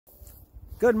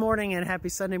Good morning and happy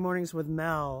Sunday mornings with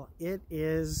Mel. It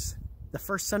is the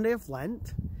first Sunday of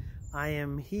Lent. I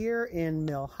am here in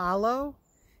Mill Hollow.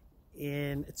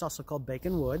 It's also called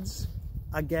Bacon Woods.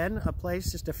 Again, a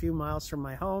place just a few miles from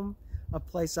my home, a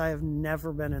place I have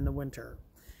never been in the winter.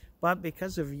 But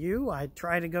because of you, I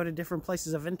try to go to different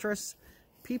places of interest.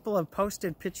 People have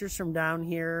posted pictures from down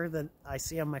here that I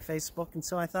see on my Facebook, and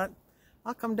so I thought,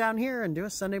 I'll come down here and do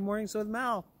a Sunday mornings with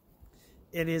Mel.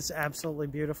 It is absolutely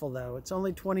beautiful though. It's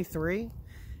only 23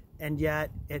 and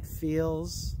yet it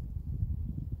feels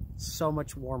so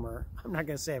much warmer. I'm not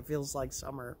going to say it feels like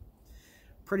summer.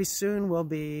 Pretty soon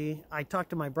I talked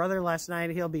to my brother last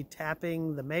night. He'll be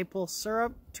tapping the maple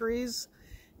syrup trees.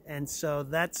 And so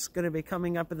that's going to be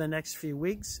coming up in the next few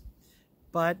weeks.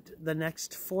 But the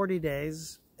next 40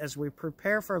 days, as we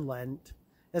prepare for Lent,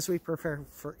 as we prepare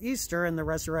for Easter and the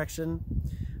resurrection,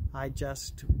 I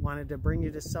just wanted to bring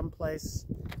you to someplace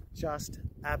just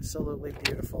absolutely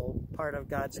beautiful, part of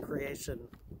God's creation.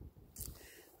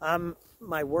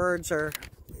 My words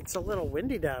it's a little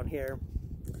windy down here.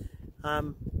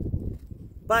 But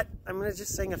I'm going to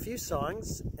just sing a few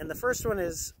songs. And the first one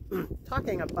is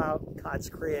talking about God's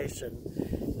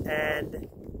creation and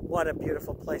what a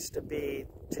beautiful place to be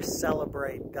to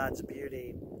celebrate God's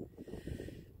beauty.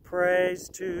 Praise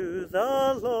to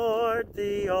the Lord,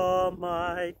 the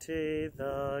Almighty,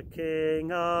 the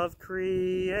King of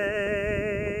creation.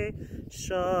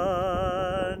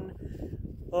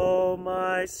 O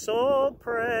my soul,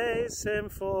 praise him,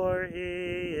 for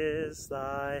he is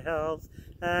thy health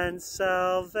and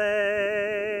salvation.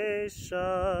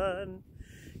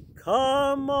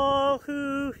 Come all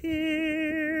who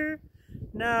hear,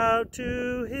 now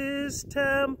to his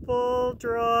temple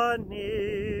draw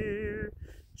near.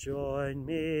 Join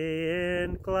me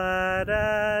in glad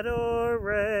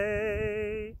adoration.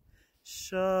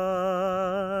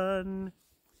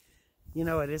 You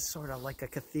know, it is sort of like a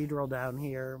cathedral down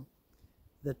here.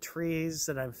 The trees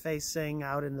that I'm facing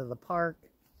out into the park,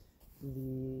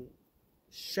 the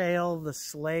shale, the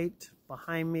slate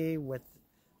behind me with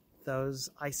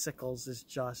those icicles is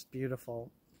just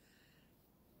beautiful.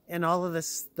 And all of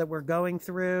this that we're going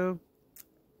through,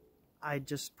 I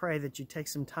just pray that you take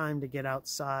some time to get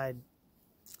outside.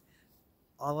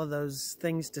 All of those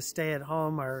things to stay at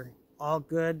home are all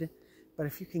good, but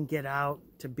if you can get out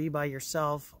to be by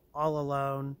yourself, all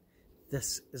alone,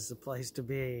 this is the place to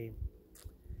be.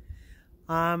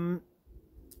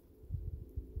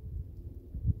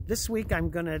 This week I'm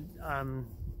going to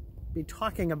be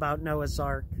talking about Noah's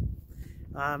Ark.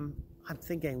 I'm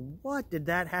thinking, what did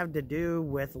that have to do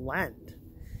with Lent?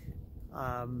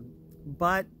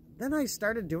 But then I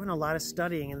started doing a lot of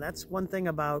studying, and that's one thing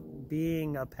about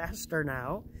being a pastor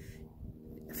now.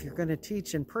 If you're going to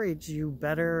teach and preach, you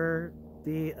better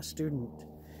be a student.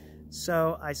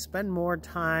 So I spend more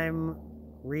time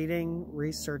reading,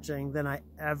 researching than I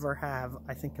ever have,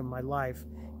 I think, in my life,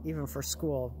 even for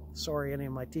school. Sorry, any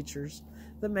of my teachers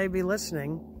that may be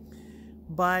listening.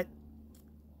 But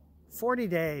 40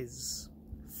 days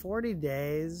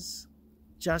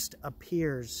just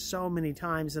appears so many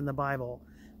times in the Bible.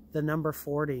 The number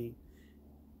 40.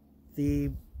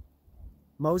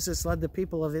 Moses led the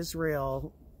people of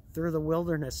Israel through the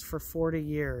wilderness for 40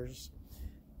 years.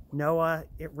 Noah,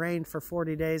 it rained for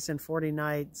 40 days and 40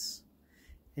 nights.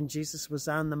 And Jesus was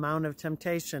on the Mount of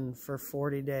Temptation for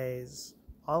 40 days,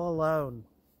 all alone.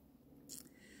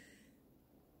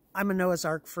 I'm a Noah's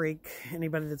Ark freak.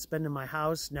 Anybody that's been to my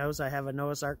house knows I have a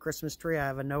Noah's Ark Christmas tree. I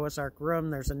have a Noah's Ark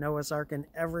room. There's a Noah's Ark in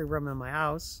every room in my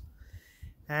house.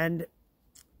 And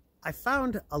I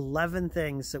found 11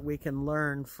 things that we can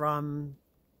learn from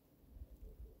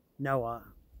Noah.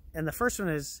 And the first one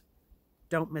is,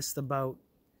 don't miss the boat.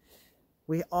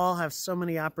 We all have so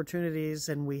many opportunities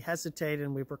and we hesitate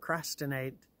and we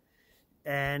procrastinate.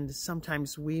 And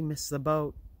sometimes we miss the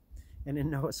boat. And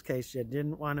in Noah's case, you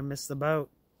didn't want to miss the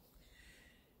boat.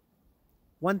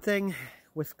 One thing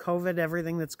with COVID,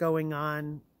 everything that's going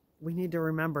on, we need to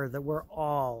remember that we're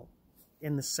all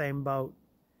in the same boat.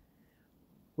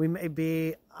 We may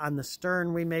be on the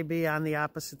stern, we may be on the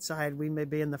opposite side, we may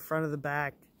be in the front of the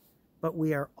back, but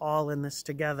we are all in this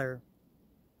together.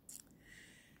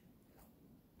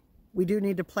 We do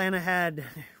need to plan ahead,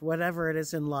 whatever it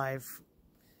is in life.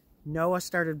 Noah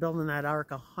started building that ark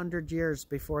 100 years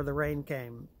before the rain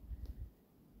came.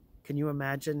 Can you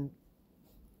imagine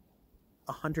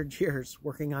 100 years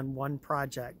working on one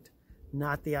project?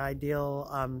 Not the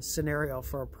ideal scenario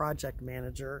for a project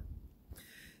manager.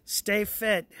 Stay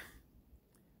fit.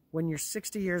 When you're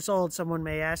 60 years old, someone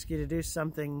may ask you to do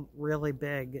something really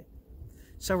big.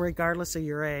 So regardless of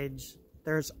your age,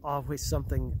 there's always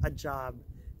something, a job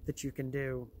that you can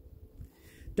do.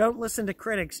 Don't listen to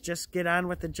critics, just get on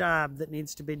with the job that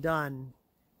needs to be done.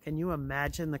 Can you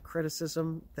imagine the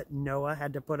criticism that Noah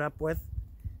had to put up with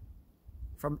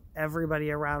from everybody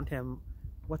around him?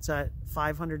 What's a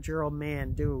 500-year-old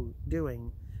man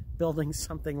doing, building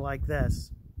something like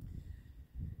this?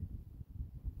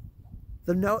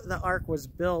 The ark was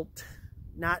built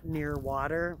not near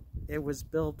water. It was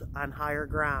built on higher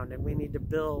ground, and we need to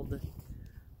build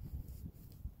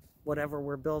whatever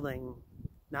we're building,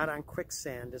 not on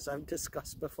quicksand, as I've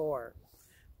discussed before,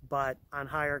 but on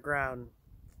higher ground.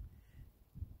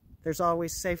 There's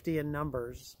always safety in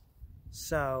numbers,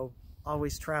 so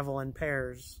always travel in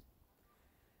pairs.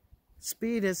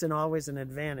 Speed isn't always an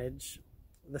advantage.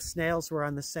 The snails were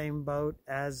on the same boat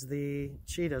as the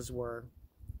cheetahs were.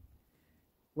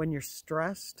 When you're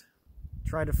stressed,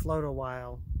 try to float a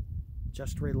while.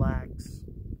 Just relax.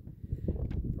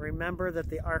 Remember that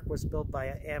the ark was built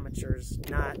by amateurs,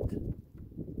 not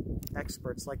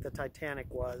experts like the Titanic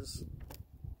was.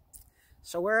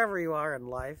 So wherever you are in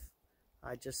life,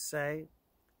 I just say,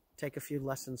 take a few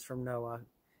lessons from Noah,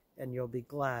 and you'll be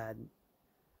glad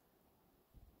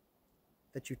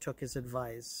that you took his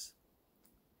advice.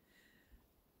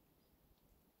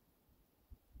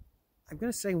 I'm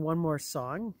going to sing one more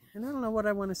song, and I don't know what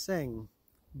I want to sing,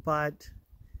 but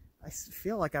I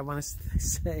feel like I want to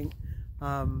sing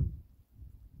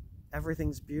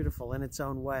Everything's Beautiful in its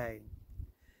own way.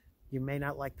 You may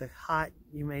not like the hot,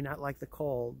 you may not like the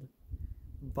cold,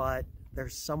 but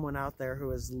there's someone out there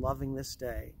who is loving this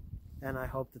day, and I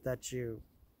hope that that's you.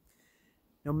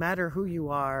 No matter who you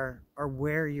are or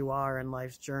where you are in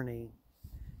life's journey,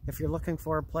 if you're looking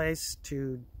for a place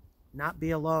to not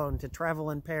be alone, to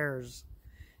travel in pairs,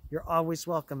 you're always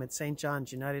welcome at St.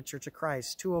 John's United Church of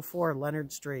Christ, 204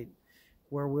 Leonard Street,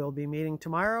 where we'll be meeting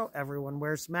tomorrow. Everyone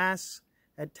wears masks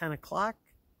at 10 o'clock.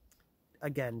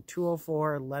 Again,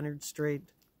 204 Leonard Street.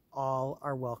 All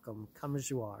are welcome. Come as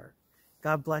you are.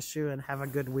 God bless you and have a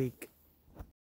good week.